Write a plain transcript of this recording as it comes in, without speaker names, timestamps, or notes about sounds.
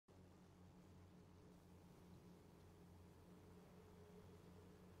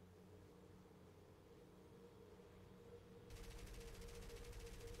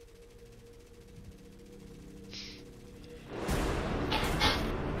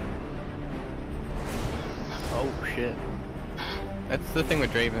Oh shit. That's the thing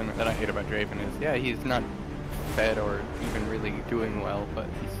with Draven that I hate about Draven is, yeah, he's not fed or even really doing well, but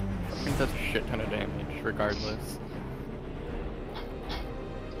he's fucking does a shit ton of damage regardless.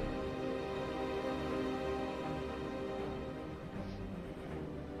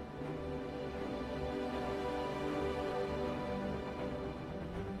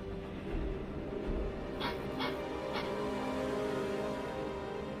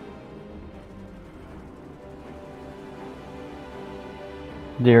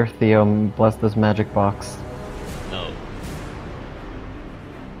 Dear Theo, bless this magic box. No.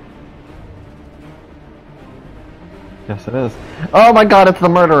 Yes, it is. Oh my god, it's the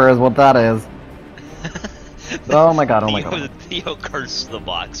murderer is what that is. Oh my god, oh my god. Theo cursed the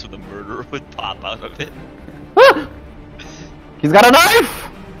box where the murderer would pop out of it. He's got a knife!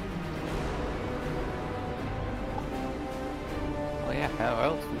 Well, yeah, how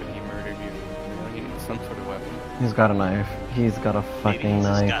else would he murder you? You know, he needs some sort of weapon. He's got a knife. He's got a Maybe fucking he's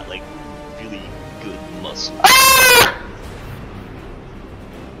just knife. got like really good muscle.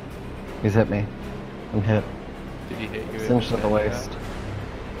 He's hit me. I'm hit. Did he hit you? Cinched to the waist.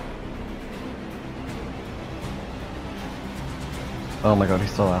 Oh my god,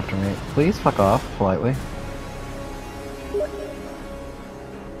 he's still after me. Please fuck off, politely.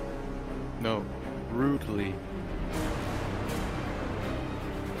 No, rudely.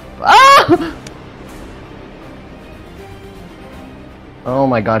 Ah! Oh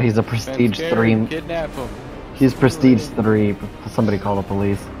my god, he's a prestige 3. Kidnap him. He's prestige 3. Somebody call the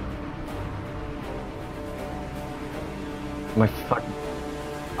police. My fuck.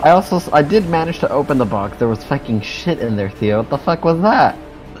 I did manage to open the box. There was fucking shit in there, Theo. What the fuck was that?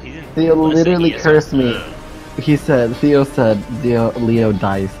 Theo literally cursed me. Theo said, Leo,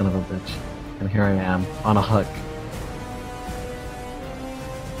 die, you son of a bitch. And here I am, on a hook.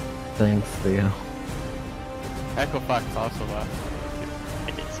 Thanks, Theo. Echo Fox also left.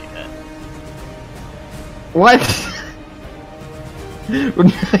 I did see that. What?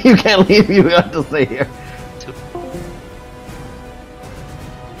 You can't leave, you have to stay here.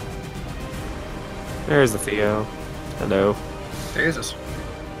 There's the Theo. Hello. Jesus.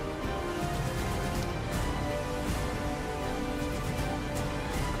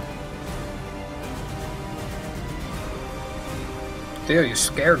 Theo, you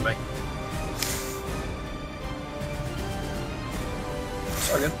scared me.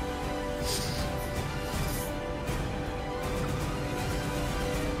 Sorry, good.